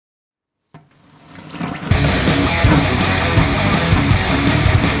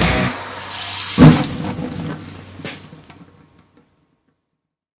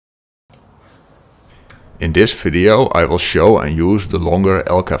In this video I will show and use the Longer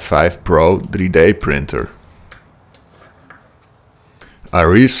LK5 Pro 3D printer. I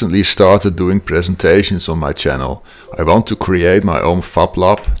recently started doing presentations on my channel. I want to create my own fab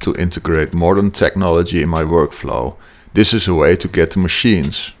lab to integrate modern technology in my workflow. This is a way to get to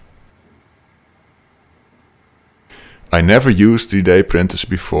machines. I never used 3D printers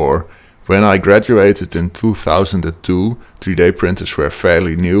before. When I graduated in 2002, 3D printers were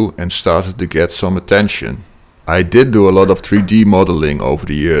fairly new and started to get some attention. I did do a lot of 3D modeling over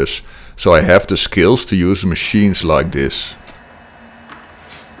the years, so I have the skills to use machines like this.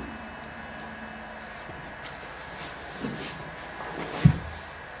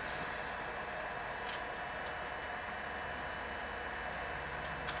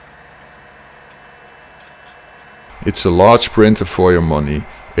 It's a large printer for your money.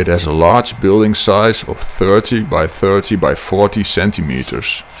 It has a large building size of 30 by 30 by 40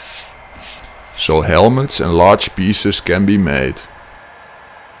 centimeters. So helmets and large pieces can be made.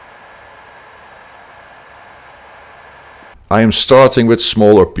 I am starting with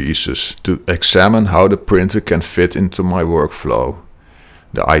smaller pieces to examine how the printer can fit into my workflow.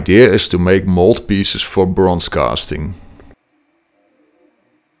 The idea is to make mold pieces for bronze casting.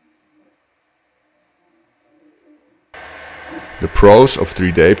 The pros of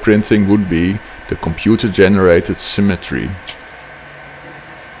 3D printing would be the computer-generated symmetry.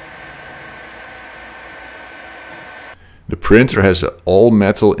 The printer has an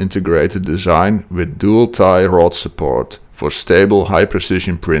all-metal integrated design with dual tie rod support for stable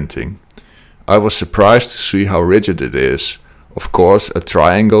high-precision printing. I was surprised to see how rigid it is. Of course, a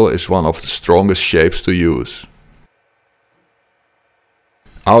triangle is one of the strongest shapes to use.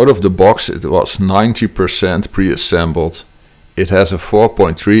 Out of the box it was 90% pre-assembled. It has a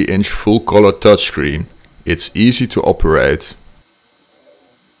 4.3-inch full-color touchscreen. It's easy to operate.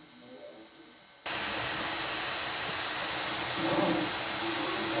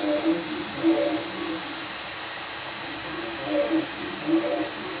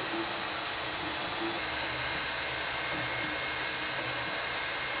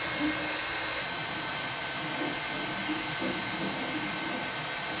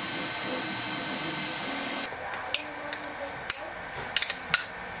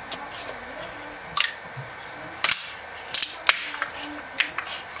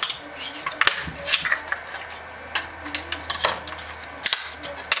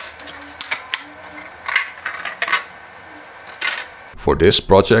 For this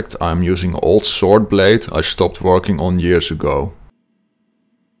project I am using an old sword blade I stopped working on years ago.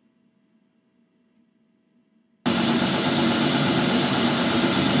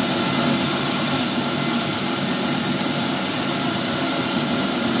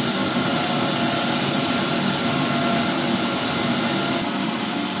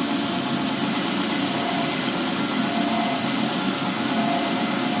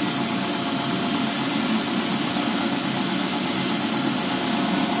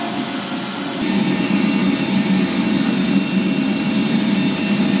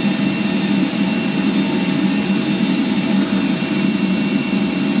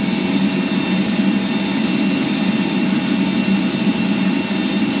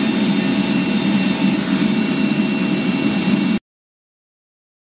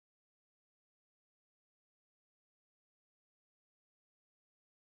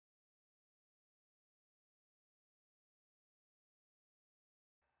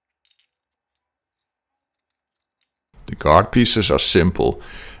 The guard pieces are simple,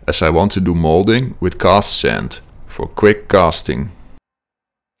 as I want to do molding with cast sand for quick casting.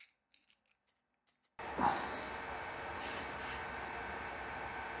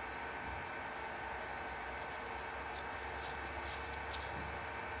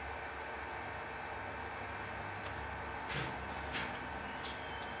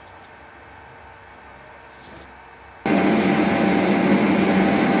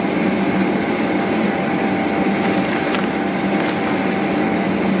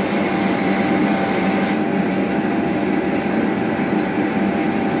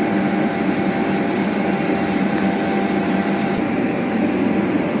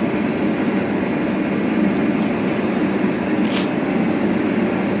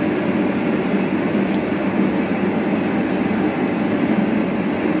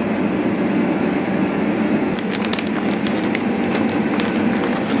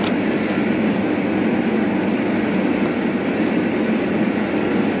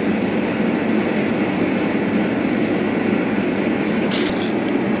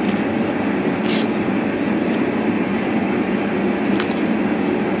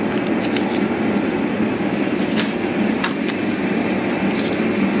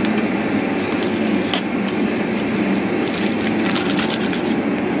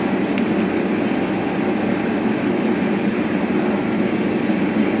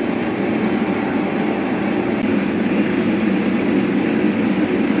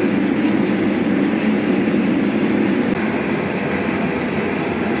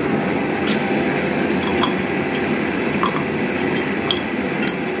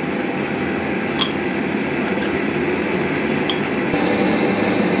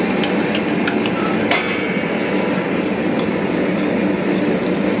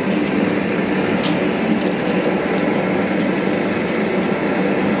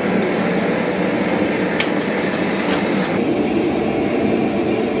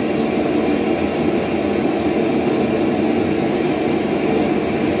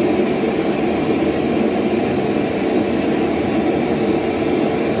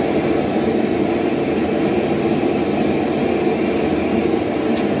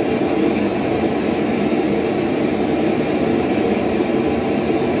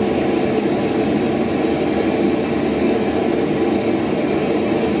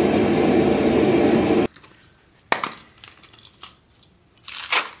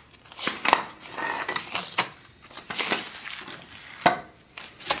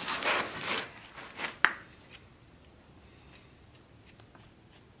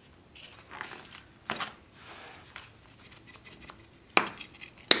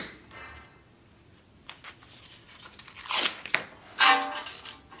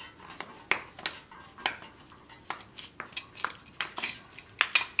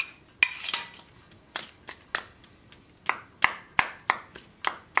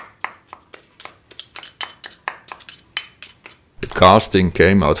 casting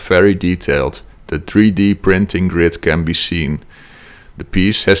came out very detailed. The 3D printing grid can be seen. The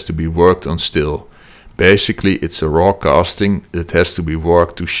piece has to be worked on still. Basically it's a raw casting that has to be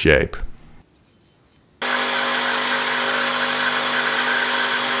worked to shape.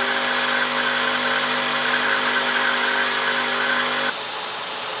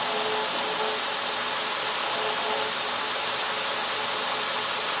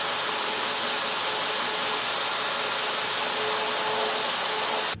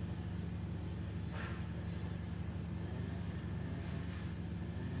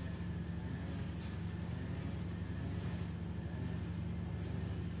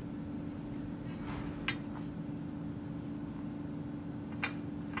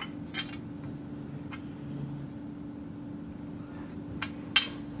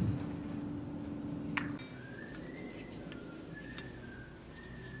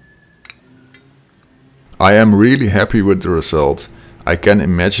 I am really happy with the result. I can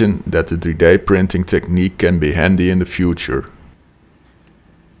imagine that the 3D printing technique can be handy in the future.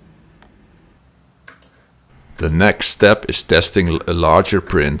 The next step is testing a larger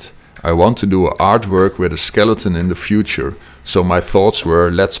print. I want to do artwork with a skeleton in the future, so my thoughts were,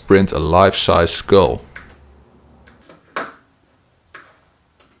 let's print a life-size skull.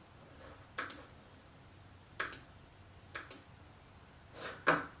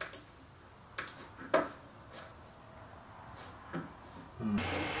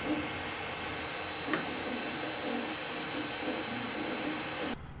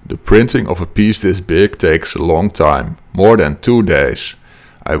 The printing of a piece this big takes a long time, more than 2 days.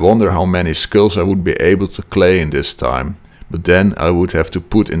 I wonder how many skulls I would be able to clay in this time, but then I would have to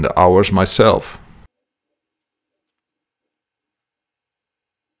put in the hours myself.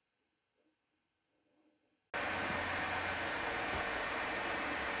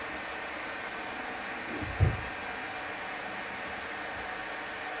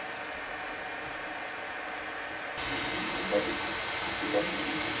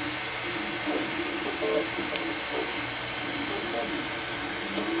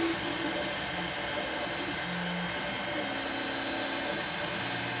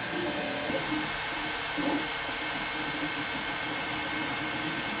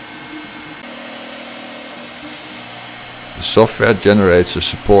 The software generates a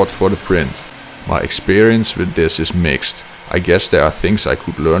support for the print. My experience with this is mixed. I guess there are things I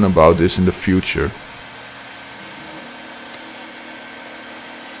could learn about this in the future.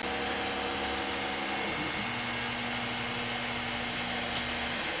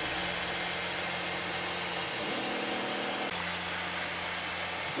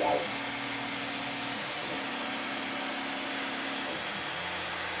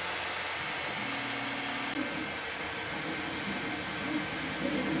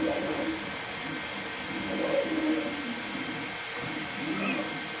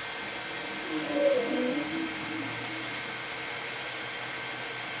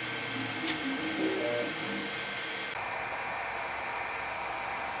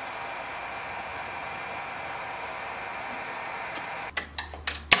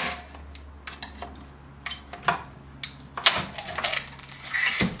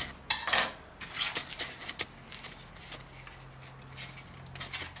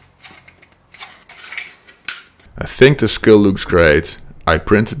 I think the skull looks great. I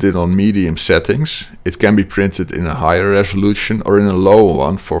printed it on medium settings. It can be printed in a higher resolution or in a lower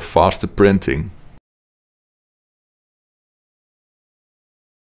one for faster printing.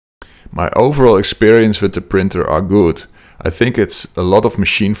 My overall experience with the printer are good. I think it's a lot of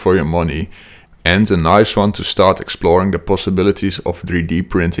machine for your money and a nice one to start exploring the possibilities of 3D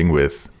printing with.